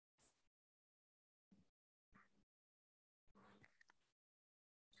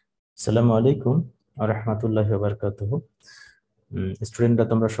আসসালামু আলাইকুম ওয়া রাহমাতুল্লাহি ওয়া বারাকাতুহু। স্টুডেন্টরা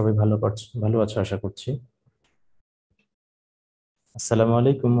তোমরা সবাই ভালো আছো আশা করছি। আসসালামু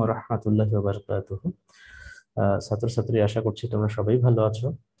আলাইকুম ওয়া রাহমাতুল্লাহি ওয়া বারাকাতুহু। ছাত্রছাত্রী আশা করছি তোমরা সবাই ভালো আছো।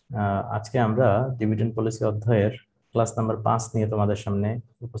 আজকে আমরা ডিভিডেন্ড পলিসি অধ্যায়ের ক্লাস নাম্বার 5 নিয়ে তোমাদের সামনে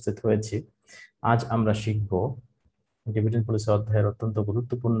উপস্থিত হয়েছি। আজ আমরা শিখব ডিভিডেন্ড পলিসি অধ্যায়ের অত্যন্ত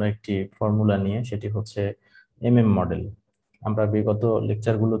গুরুত্বপূর্ণ একটি ফর্মুলা নিয়ে, সেটি হচ্ছে মডেল। আমরা বিগত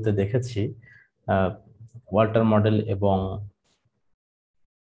লেকচারগুলোতে দেখেছি ওয়াল্টার মডেল এবং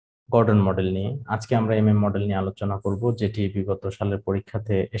গর্ডন মডেল নিয়ে। আজকে আমরা মডেল নিয়ে আলোচনা করব, যেটি বিগত সালের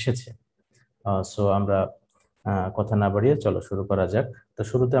পরীক্ষাতে এসেছে। সো আমরা কথা না বাড়িয়ে চলো শুরু করা যাক। তো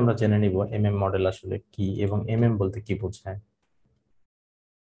শুরুতে আমরা জেনে নিব মডেল আসলে কি এবং বলতে কি বোঝায়।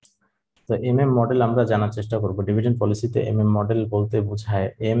 তো মডেল আমরা জানার চেষ্টা করব। ডিভিডেন্ড পলিসিতে মডেল বলতে বোঝায়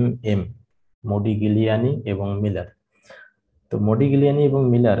মডিগিলিয়ানি এবং মিলার। তো মডিগিলিয়ানি এবং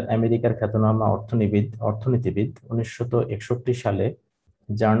মিলার আমেরিকার খ্যাতনামা অর্থনীতিবিদ 1961 সালে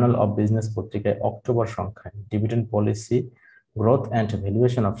জার্নাল অফ বিজনেস পত্রিকায় অক্টোবর সংখ্যায় dividend policy growth and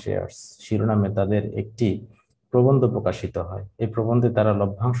valuation of shares শিরোনামে তাদের একটি প্রবন্ধ প্রকাশিত হয়। এই প্রবন্ধে তারা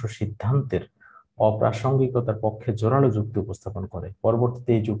লভ্যাংশ সিদ্ধান্তের অপ্রাসঙ্গিকতার পক্ষে জোরালো যুক্তি উপস্থাপন করে।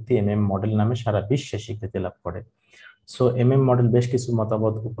 পরবর্তীতে এই যুক্তি মডেল নামে সারা বিশ্বে স্বীকৃতি লাভ করে। সো মডেল বেশ কিছু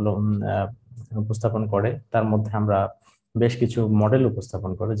মতামত উপস্থাপন করে। তার মধ্যে আমরা বেশ কিছু মডেল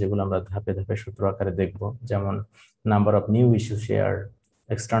উপস্থাপন করে, যেগুলো আমরা ধাপে ধাপে সূত্র আকারে দেখব, যেমন number of new issue share,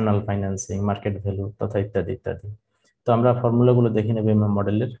 external financing, market value তথা ইত্যাদি ইত্যাদি। তো আমরা ফর্মুলাগুলো দেখে নেব।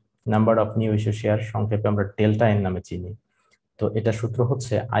 মডেলের number of new issue share সংক্ষেপে আমরা ডেল্টা এন নামে চিনি। তো এটা সূত্র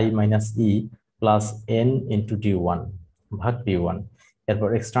হচ্ছে I minus E plus N into D one ভাগ ডি ওয়ান। এরপর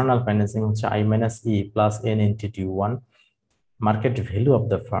এক্সটার্নাল ফাইন্যান্সিং হচ্ছে I minus E plus N into D one. Market value of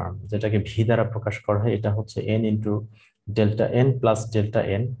the farm, যেটাকে ভি দ্বারা প্রকাশ করা হয়, এটা হচ্ছে N into delta N plus delta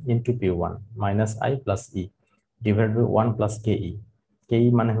N into P one minus I plus E divide by one plus কে ই। কে ই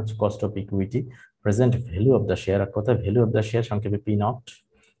মানে হচ্ছে cost of equity. Present value of the share, আর কথা value of the share সংক্ষেপে P not.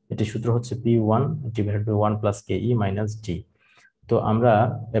 এটি সূত্র হচ্ছে P one divide by one plus K E minus D. তো আমরা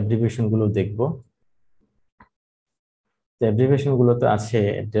abbreviation গুলো দেখবো। অ্যাব্রিভিয়েশন গুলোতে আছে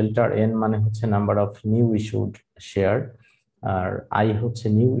ডেল্টা এন মানে হচ্ছে number of new issued share, R I হচ্ছে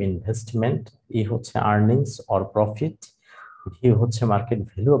নিউ ইনভেস্টমেন্ট, ই হচ্ছে আর্নিংস অর প্রফিট, ভি হচ্ছে market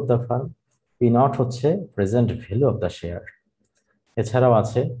value of the farm, P not হচ্ছে present value of the share. এছাড়াও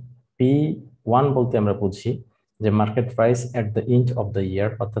আছে পি ওয়ান বলতে আমরা বুঝি যে market price at the end of the year,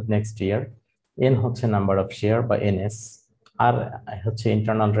 অর্থাৎ নেক্সট ইয়ার। এন হচ্ছে নাম্বার অফ শেয়ার বা এনএস, আর হচ্ছে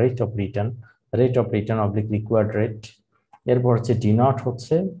internal rate of return oblique required rate. এরপর হচ্ছে ডি নট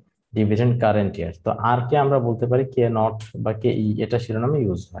হচ্ছে ডিভিডেন্ড কারেন্ট ইয়ার। তো আর কে আমরা বলতে পারি কে নট বা কে ই, এটা শিরোনামে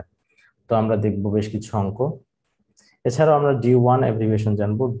ইউজ হয়। তো আমরা দেখবো বেশ কিছু অঙ্ক। এছাড়াও আমরা ডি ওয়ান অ্যাব্রিভিয়েশন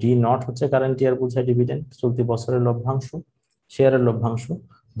জানবো। ডি নট হচ্ছে কারেন্ট ইয়ার বোঝায় ডিভিডেন্ড, চলতি বছরের লভ্যাংশ, শেয়ারের লভ্যাংশ।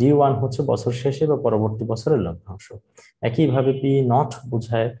 ডি ওয়ান হচ্ছে বছর শেষে বা পরবর্তী বছরের লভ্যাংশ। একইভাবে পি নট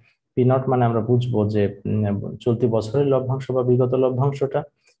বোঝায়, পি নট মানে আমরা বুঝবো যে চলতি বছরের লভ্যাংশ বা বিগত লভ্যাংশটা।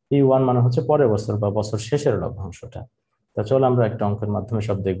 পি ওয়ান মানে হচ্ছে পরের বছর বা বছর শেষের লভ্যাংশটা। তা চলো আমরা একটা অঙ্কের মাধ্যমে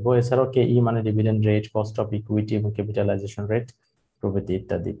সব দেখবো। এছাড়াও কে ই মানে dividend rate, cost of equity এবং ক্যাপিটালাইজেশন রেট প্রভৃতি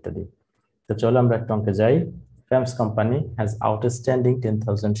ইত্যাদি ইত্যাদি। তো চলো আমরা একটা অঙ্কে যাই। ফ্যামস company has outstanding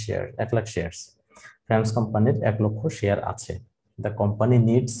 10,000 share, 1,00,000 share. ফ্যামস কোম্পানির 1,00,000 শেয়ার আছে। দ্য কোম্পানি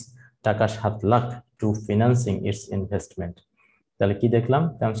নিডস টাকা 7,00,000 টু ফিনান্সিং ইটস ইনভেস্টমেন্ট। তাহলে কি দেখলাম?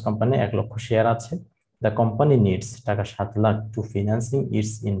 ফ্যামস কোম্পানি 1,00,000 শেয়ার আছে। দ্য কোম্পানি নিডস টাকা 7,00,000 two financing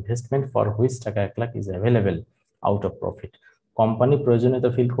it's investment for which টাকা 1,00,000 is available out of profit. Company প্রয়োজনীয়তা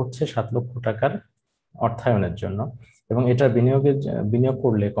ফিল করছে 7,00,000 টাকার অর্থায়নের জন্য, এবং এটা বিনিয়োগ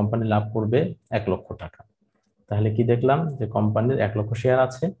করলে কোম্পানি লাভ করবে 1,00,000 টাকা। তাহলে কি দেখলাম? যে কোম্পানির 1,00,000 শেয়ার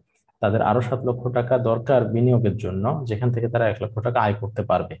আছে, তাদের আরো 7,00,000 টাকা দরকার বিনিয়োগের জন্য, যেখান থেকে তারা 1,00,000 টাকা আয় করতে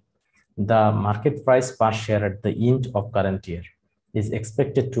পারবে। The market price per share at the end of current year is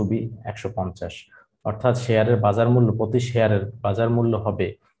expected to B 150। অর্থাৎ শেয়ারের বাজার মূল্য, প্রতি শেয়ারের বাজার মূল্য হবে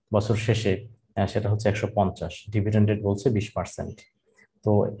বছর শেষে সেটা হচ্ছে 150। ডিভিডেন্ড রেট বলছে 20%।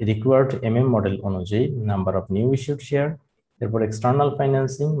 তো রিকোয়ার্ড মডেল অনুযায়ী number of new issued share, এরপর external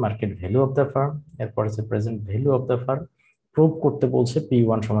financing, market value of the farm, এরপর হচ্ছে present value of the farm. Prove করতে বলছে পি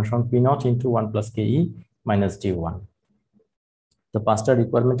ওয়ান সমান সমান P not into one plus K E minus D one. তো পাঁচটা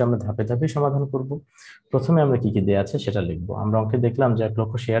রিকোয়ারমেন্ট আমরা ধাপে ধাপে সমাধান করব। প্রথমে আমরা কি কি দেওয়া আছে সেটা লিখবো। আমরা অঙ্কে দেখলাম যে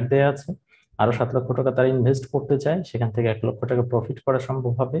 1,00,000 শেয়ার দেওয়া আছে, আরো 7,00,000 টাকা তারা ইনভেস্ট করতে চায়, সেখান থেকে 1,00,000 টাকা প্রফিট করা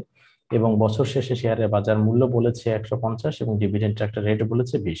সম্ভব হবে, এবং বছর শেষে শেয়ারের বাজার মূল্য বলেছে 150 এবং ডিভিডেন্ডের একটা রেট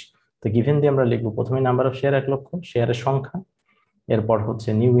বলেছে 20। তো গিভেন দিয়ে আমরা লিখবো প্রথমে নাম্বার অফ শেয়ার 1,00,000, শেয়ারের সংখ্যা, এরপর হচ্ছে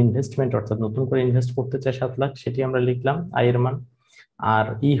নিউ ইনভেস্টমেন্ট অর্থাৎ নতুন করে ইনভেস্ট করতে চায় 7,00,000, সেটি আমরা লিখলাম আয়ের মান, আর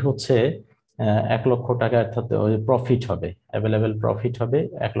ই হচ্ছে 1 লক্ষ টাকা, অর্থাৎ ওই প্রফিট হবে, অ্যাভেলেবেল প্রফিট হবে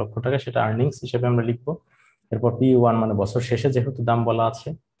 1 লক্ষ টাকা, সেটা আর্নিংস হিসেবে আমরা লিখবো। এরপর P1 মানে বছর শেষে যেহেতু দাম বলা আছে,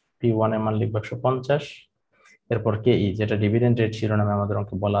 P1 এর মান লিখবো 150। এরপর KE, যেটা ডিভিডেন্ড রেট শিরোনামে আমাদের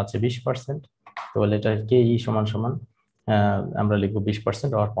অঙ্কে বলা আছে 20%, তাহলে এটা KE সমান সমান আমরা লিখবো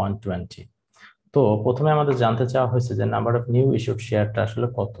 20% অর 0.20। তো প্রথমে আমাদের জানতে চাওয়া হয়েছে যে নাম্বার অফ নিউ ইস্যুড শেয়ারটা আসলে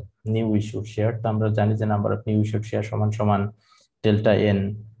কত। নিউ ইস্যুড শেয়ার, তো আমরা জানি যে number of new issued share সমান সমান ডেল্টা এন।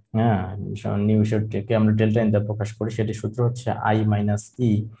 হ্যাঁ, নিউ ইস্যুড কে আমরা ডেল্টা এন দিয়ে প্রকাশ করি, সেটি সূত্র হচ্ছে I minus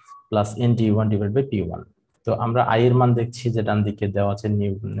E plus N D one divide by P1। তো আমরা আই এর মান দেখছি যে ডান দিকে দেওয়া আছে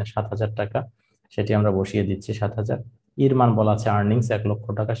নিউ 7,000 টাকা, সেটি আমরা বসিয়ে দিচ্ছি 7,000। এর মান বলা আছে আর্নিংস 1 লক্ষ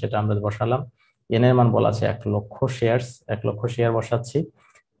টাকা, সেটা আমরা বসালাম। এন এর মান বলা আছে 1 লক্ষ শেয়ার, 1 লক্ষ শেয়ার বসাচ্ছি।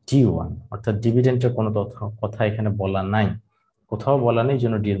 T1 অর্থাৎ ডিভিডেন্ডের কোনো কথা এখানে বলা নাই, কোথাও বলা নেই,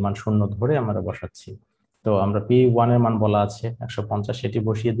 জন্য ডি এর মান 0 ধরে আমরা বসাচ্ছি। তো আমরা P1 এর মান বলা আছে 150, সেটি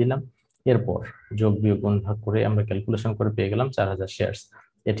বসিয়ে দিলাম। এরপর যোগ বিয়োগ গুণ ভাগ করে আমরা ক্যালকুলেশন করে পেয়ে গেলাম 4,000 শেয়ারস।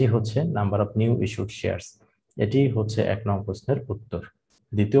 এটি হচ্ছে number of new issued shares. এটি হচ্ছে 1 নং প্রশ্নের উত্তর।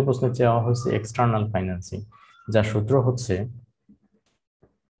 দ্বিতীয় প্রশ্নে চাওয়া হয়েছে এক্সটার্নাল ফাইন্যান্সিং, যার সূত্র হচ্ছে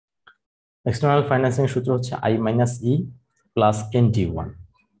এক্সটার্নাল ফাইন্যান্সিং সূত্র হচ্ছে I minus E plus ND1।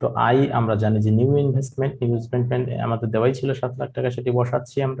 তো আই আমরা জানি যে নিউ ইনভেস্টমেন্ট, আমাদের দেওয়াই ছিল 7 লাখ টাকা, সেটি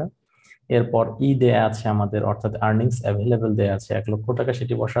বসাচ্ছি আমরা। এরপর ই দেয়া আছে আমাদের, অর্থাৎ আর্নিংস অ্যাভেলেবেল দেয়া আছে 1 লক্ষ টাকা,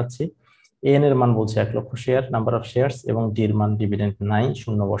 সেটি বসাচ্ছি। এন এর মান বলছে 1 লক্ষ শেয়ার, নাম্বার অফ শেয়ারস, এবং ডি এর মান ডিভিডেন্ড নাই,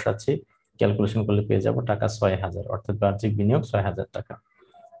 0 বসাচ্ছি। ক্যালকুলেশন করলে পেয়ে যাব টাকা 6,000, অর্থাৎ বার্ষিক বিনিয়োগ 6,000 টাকা।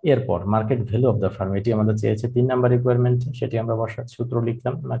 এরপর market value of the farm, এটি আমাদের চেয়েছে 3 নাম্বার রিকোয়ারমেন্ট, সেটি আমরা বসাচ্ছি, সূত্র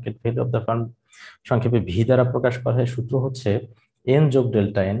লিখলাম। Market value of the farm সংক্ষেপে ভি দ্বারা প্রকাশ করা হয়, সূত্র হচ্ছে এন যোগ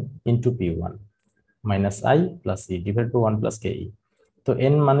delta N into P1 minus I plus E divide by 1 plus KE। তো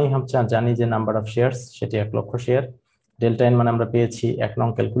এন মানে হচ্ছে জানি যে নাম্বার অফ শেয়ারস, সেটি 1 লক্ষ শেয়ার। ডেল্টা এন মানে আমরা পেয়েছি 1 নং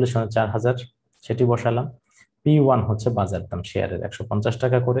ক্যালকুলেশনে 4,000, সেটি বসালাম। P1 হচ্ছে বাজার দাম শেয়ারের 150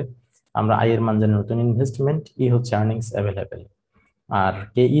 টাকা করে। আমরা আই এর মান জানি নতুন ইনভেস্টমেন্ট, ই হচ্ছে আর্নিংস অ্যাভেলেবেল, আর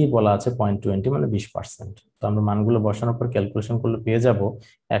KE বলা আছে 0.20 মানে 20%। তো আমরা মানগুলো বসানোর পর ক্যালকুলেশন করলে পেয়ে যাব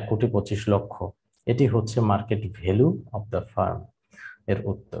 1,25,00,000। এটি হচ্ছে market value of the farm এর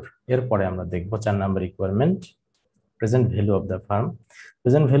উত্তর। এরপরে আমরা দেখবো 4 number requirement, present value of the farm.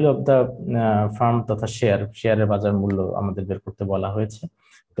 Present value of the farm তথা শেয়ারের বাজার মূল্য আমাদের বের করতে বলা হয়েছে।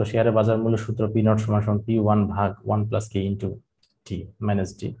 তো শেয়ারের বাজার মূল্য সূত্র P নট সমান সমান P1 ভাগ 1 plus K into T minus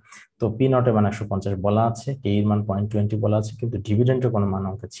D. তো P নট এর মান 150 বলা আছে, K এর মান 0.20 বলা আছে, কিন্তু ডিভিডেন্ডের কোনো মান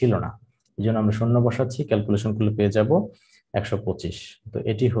অঙ্কে ছিল না, এই জন্য আমরা 0 বসাচ্ছি। ক্যালকুলেশন করলে পেয়ে যাব 125। তো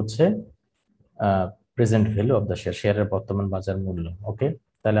এটি হচ্ছে প্রেজেন্ট ভ্যালু অফ দ্য শেয়ারের বর্তমান বাজার মূল্য। ওকে,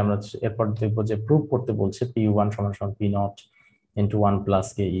 তাহলে আমরা এরপর দেখবো যে প্রুভ করতে বলছে P1 সমান সমান P not into 1 plus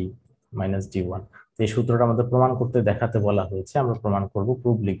KE minus D1। এই সূত্রটা আমাদের প্রমাণ করতে দেখাতে বলা হয়েছে, আমরা প্রমাণ করব,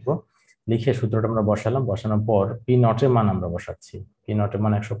 প্রুফ লিখবো। লিখে সূত্রটা আমরা বসালাম, বসানোর পর P নটের মান আমরা বসাচ্ছি। P নটের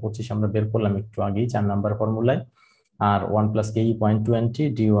মান 125 আমরা বের করলাম একটু আগেই 4 নাম্বার ফর্মুলায়। আর 1 প্লাস KE 0.20,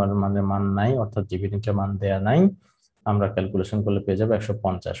 D1 মানে মান নাই, অর্থাৎ ডিভিডেন্ডের মান দেয়া নাই। আমরা ক্যালকুলেশন করলে পেয়ে যাবো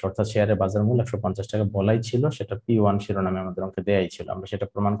 150, অর্থাৎ শেয়ারের বাজার মূল্য 150 টাকা বলাই ছিল, সেটা P1 শিরোনামে আমাদের অঙ্কে দেয়াই ছিল, আমরা সেটা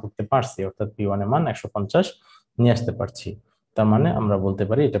প্রমাণ করতে পারছি, অর্থাৎ P1 এর মান 150 নিয়ে আসতে পারছি। তার মানে আমরা বলতে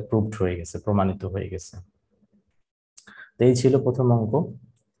পারি এটা প্রুভড হয়ে গেছে, প্রমাণিত হয়ে গেছে। তো এই ছিল প্রথম অঙ্ক।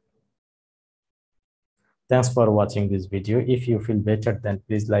 Thanks for watching this video. If you feel better, then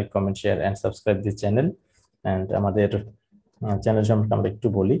please like, comment, share and subscribe this channel. And আমাদের চ্যানেল সম্পর্কে আমরা একটু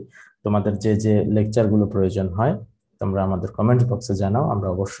বলি, তোমাদের যে যে লেকচারগুলো প্রয়োজন হয় তোমরা আমাদের কমেন্ট বক্সে জানাও, আমরা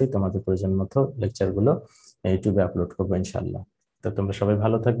অবশ্যই তোমাদের প্রয়োজন মতো লেকচারগুলো ইউটিউবে আপলোড করবো ইনশাআল্লাহ। তো তোমরা সবাই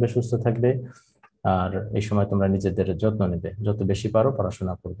ভালো থাকবে, সুস্থ থাকবে, আর এই সময় তোমরা নিজেদের যত্ন নেবে, যত বেশি পারো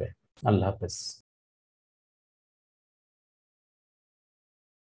পড়াশোনা করবে। আল্লাহ হাফেজ।